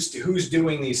know who's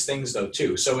doing these things though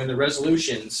too. So in the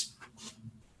resolutions,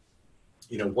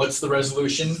 what's the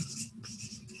resolution?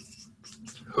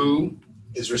 Who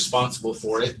is responsible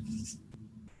for it?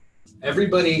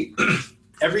 Everybody,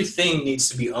 everything needs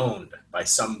to be owned by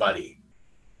somebody.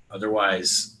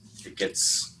 Otherwise,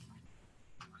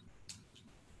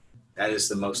 that is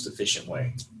the most efficient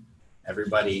way.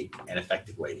 Everybody and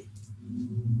effective way.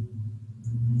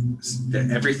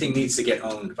 Everything needs to get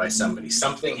owned by somebody.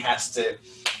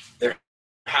 There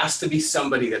has to be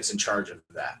somebody that's in charge of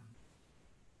that.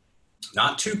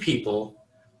 Not two people,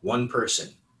 one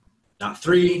person. Not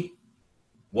three,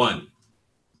 one.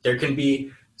 There can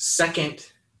be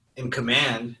second in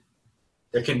command.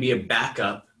 There can be a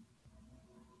backup,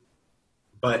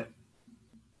 but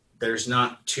there's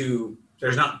not two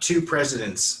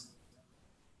presidents.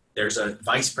 There's a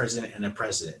vice president and a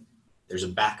president. There's a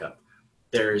backup.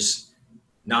 There's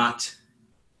not,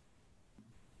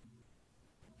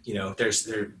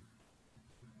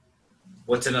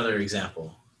 what's another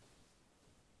example?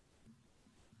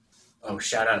 Oh,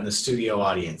 shout out in the studio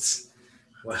audience.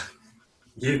 Well,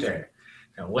 you there.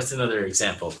 Now, what's another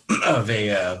example of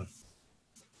a,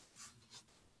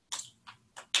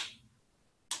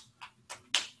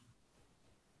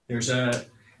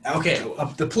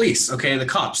 the police, the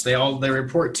cops, they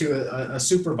report to a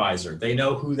supervisor. They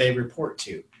know who they report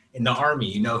to. In the Army,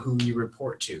 you know who you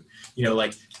report to.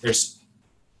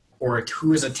 Or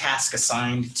who is a task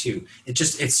assigned to.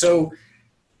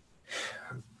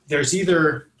 There's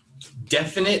either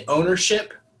definite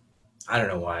ownership. I don't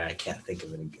know why I can't think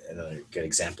of another good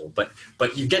example, but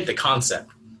you get the concept.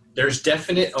 There's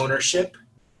definite ownership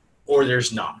or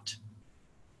there's not.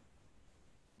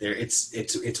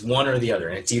 It's one or the other,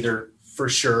 and it's either for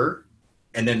sure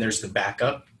and then there's the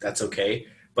backup. That's okay.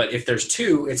 But if there's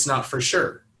two, it's not for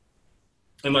sure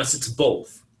unless it's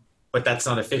both, but that's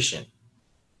not efficient.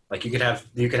 Like you could have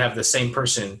the same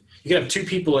person, you could have two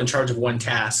people in charge of one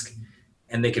task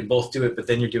and they could both do it, but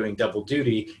then you're doing double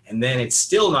duty, and then it's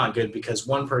still not good because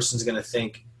one person's going to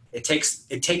think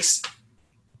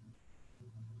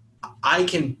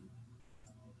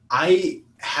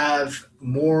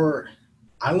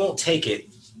I won't take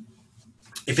it.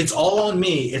 If it's all on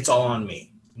me, it's all on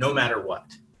me, no matter what.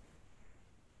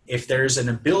 If there's an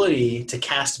ability to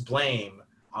cast blame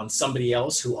on somebody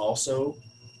else who also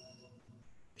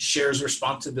shares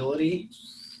responsibility,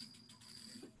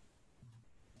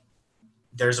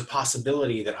 there's a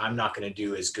possibility that I'm not going to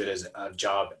do as good as a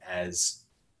job as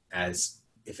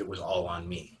if it was all on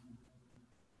me.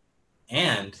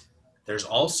 And there's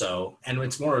also, and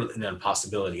it's more than a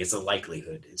possibility, it's a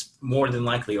likelihood. It's more than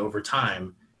likely over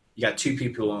time, you got two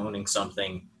people owning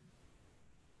something,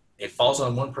 it falls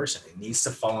on one person. It needs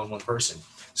to fall on one person.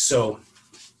 So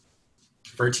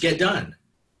for it to get done,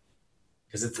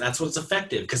 because that's what's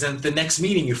effective. Because then the next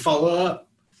meeting you follow up.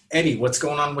 Eddie, what's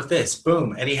going on with this?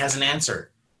 Boom, Eddie has an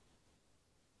answer.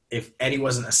 If Eddie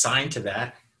wasn't assigned to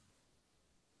that,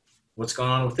 what's going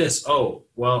on with this? Oh,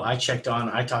 well, I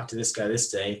talked to this guy this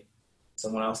day.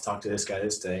 Someone else talked to this guy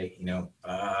this day. We don't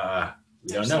know.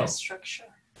 There's no structure.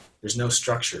 There's no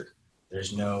structure.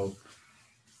 There's no,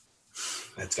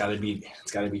 it's got to be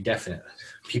definite.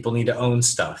 People need to own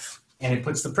stuff. And it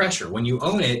puts the pressure. When you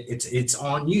own it, it's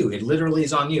on you. It literally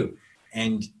is on you.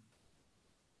 And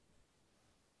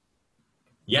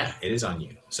yeah, it is on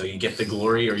you. So you get the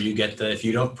glory, or you get the, if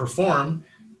you don't perform,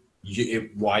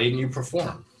 why didn't you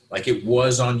perform? Like, it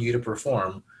was on you to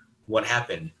perform. What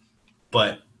happened?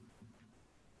 But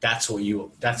that's what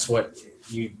you,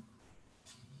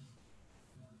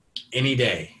 any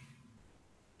day,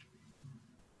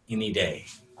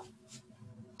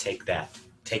 take that.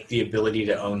 Take the ability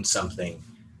to own something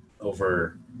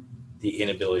over the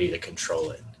inability to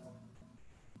control it.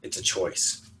 It's a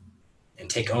choice. And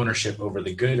take ownership over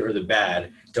the good or the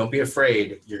bad. Don't be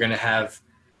afraid. You're going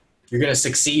to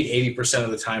succeed 80% of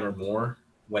the time or more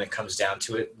when it comes down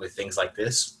to it with things like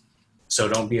this. So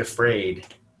don't be afraid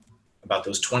about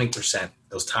those 20%,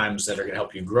 those times that are going to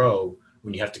help you grow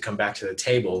when you have to come back to the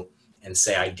table and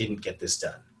say, I didn't get this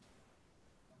done.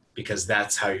 Because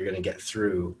that's how you're going to get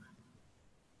through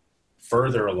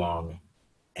further along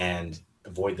and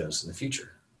avoid those in the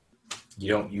future.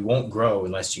 You won't grow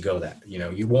unless you go that,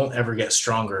 you won't ever get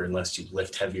stronger unless you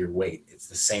lift heavier weight. It's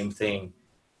the same thing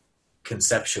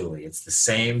conceptually. It's the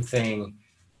same thing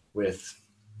with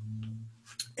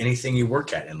anything you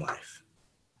work at in life.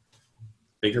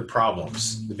 Bigger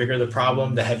problems. The bigger the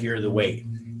problem, the heavier the weight,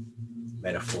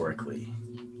 metaphorically.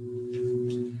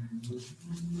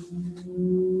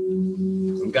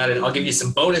 We've got it. I'll give you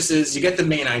some bonuses. You get the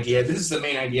main idea. This is the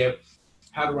main idea,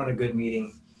 how to run a good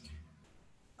meeting.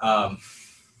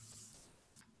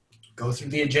 Go through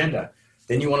the agenda.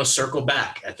 Then you want to circle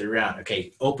back at the round.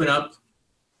 Okay, open up.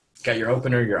 Got your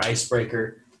opener, your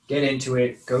icebreaker. Get into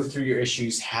it. Go through your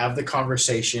issues. Have the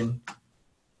conversation.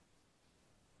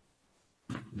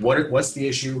 What's the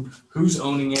issue? Who's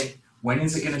owning it? When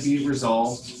is it going to be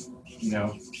resolved?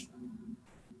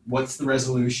 What's the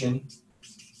resolution?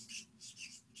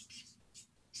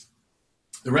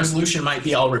 The resolution might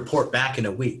be, I'll report back in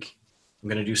a week. I'm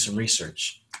going to do some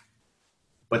research.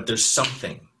 But there's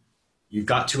something. You've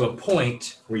got to a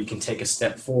point where you can take a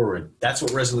step forward. That's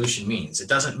what resolution means. It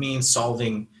doesn't mean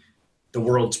solving the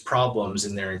world's problems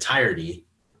in their entirety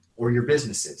or your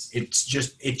businesses. It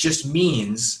just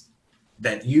means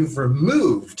that you've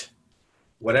removed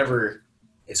whatever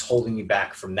is holding you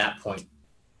back from that point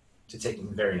to taking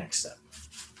the very next step.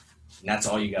 And that's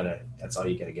all you gotta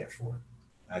get for it.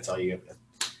 That's all you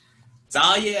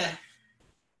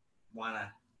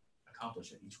wanna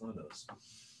accomplish at each one of those.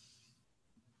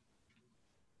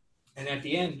 And at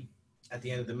the end of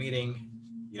the meeting,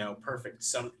 perfect.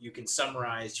 You can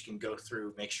summarize, you can go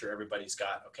through, make sure everybody's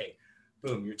got, okay,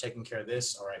 boom, you're taking care of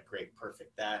this. All right, great,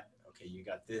 perfect. That, okay, you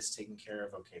got this taken care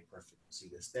of. Okay, perfect. See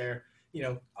this there.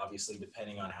 Obviously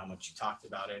depending on how much you talked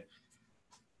about it.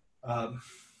 And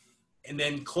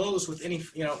then close with any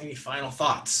final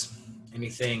thoughts,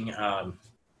 anything, and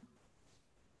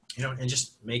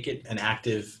just make it an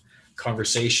active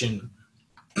conversation.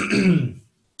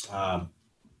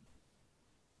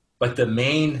 But the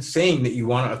main thing that you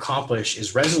want to accomplish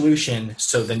is resolution,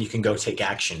 so then you can go take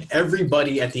action.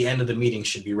 Everybody at the end of the meeting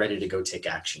should be ready to go take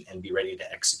action and be ready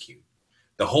to execute.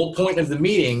 The whole point of the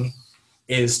meeting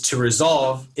is to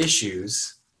resolve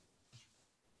issues,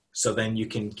 so then you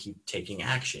can keep taking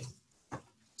action.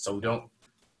 So we don't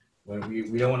want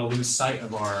to lose sight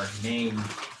of our main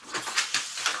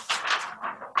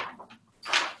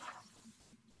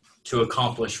to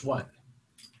accomplish what?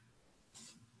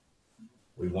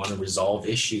 We want to resolve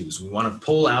issues. We want to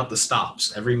pull out the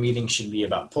stops. Every meeting should be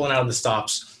about pulling out the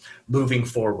stops, moving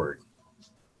forward.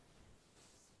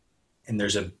 And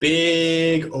there's a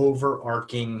big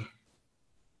overarching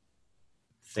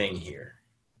thing here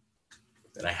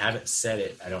that I haven't said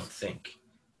it, I don't think.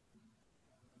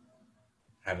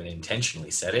 I haven't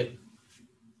intentionally said it.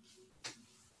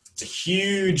 It's a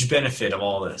huge benefit of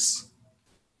all this.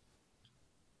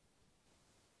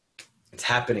 It's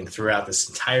happening throughout this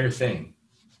entire thing.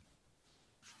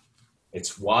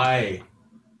 It's why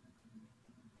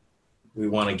we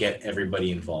want to get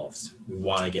everybody involved. We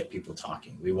want to get people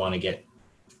talking. We want to get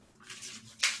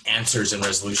answers and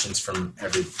resolutions from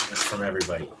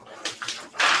everybody.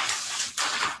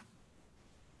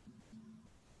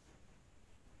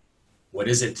 What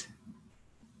is it?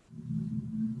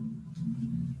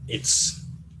 It's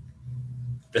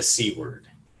the C word.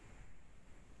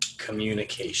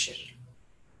 Communication.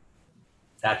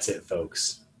 That's it,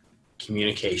 folks.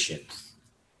 Communication.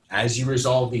 As you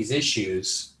resolve these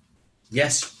issues,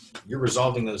 yes, you're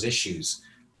resolving those issues,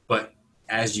 but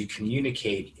as you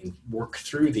communicate and work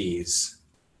through these,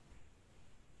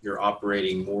 you're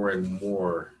operating more and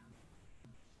more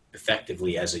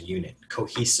effectively as a unit,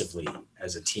 cohesively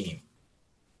as a team,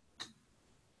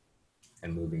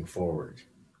 and moving forward.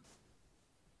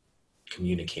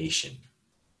 Communication.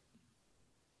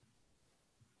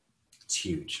 It's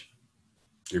huge.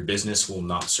 Your business will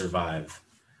not survive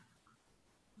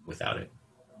without it.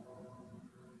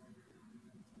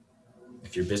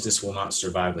 If your business will not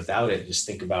survive without it, just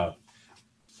think about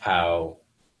how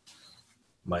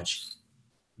much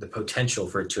the potential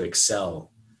for it to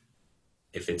excel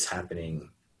if it's happening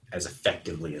as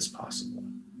effectively as possible,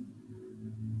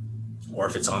 or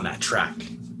if it's on that track.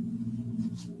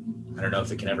 I don't know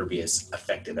if it can ever be as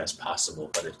effective as possible,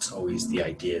 but it's always the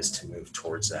idea is to move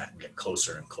towards that and get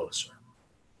closer and closer.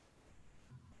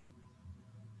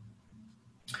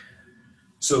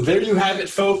 So there you have it,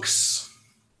 folks.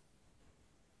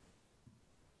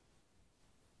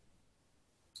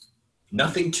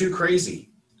 Nothing too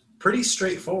crazy. Pretty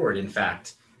straightforward, in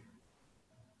fact.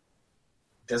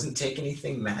 Doesn't take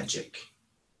anything magic.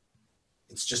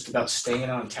 It's just about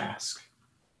staying on task.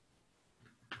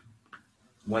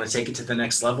 Want to take it to the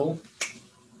next level?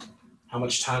 How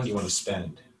much time do you want to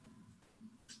spend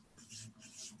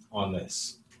on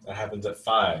this? That happens at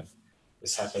 5.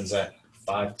 This happens at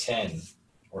 5:10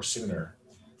 or sooner.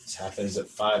 This happens at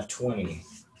 5:20. You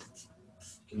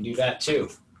can do that too.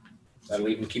 That'll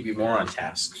even keep you more on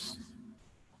task.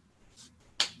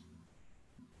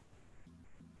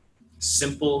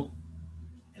 Simple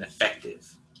and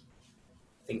effective.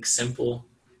 Think simple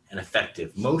and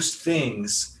effective. Most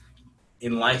things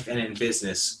in life and in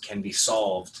business can be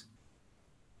solved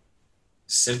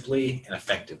simply and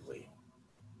effectively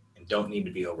and don't need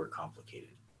to be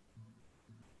overcomplicated.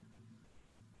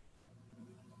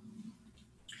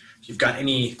 If you've got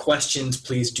any questions,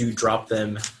 please do drop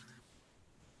them.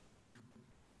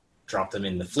 Drop them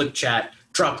in the Flip chat.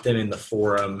 Drop them in the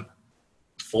forum.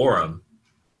 Forum?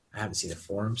 I haven't seen a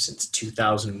forum since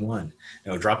 2001.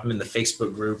 No, drop them in the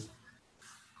Facebook group.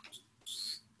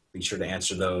 Be sure to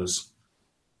answer those.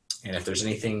 And if there's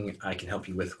anything I can help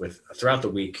you with throughout the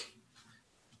week,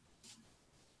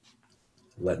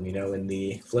 let me know in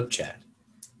the Flip chat.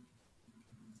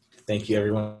 Thank you,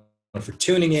 everyone, for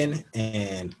tuning in,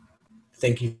 and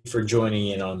thank you for joining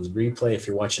in on the replay if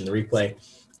you're watching the replay.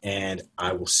 And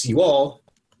I will see you all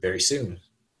very soon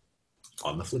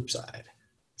on the flip side.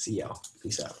 See y'all.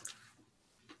 Peace out.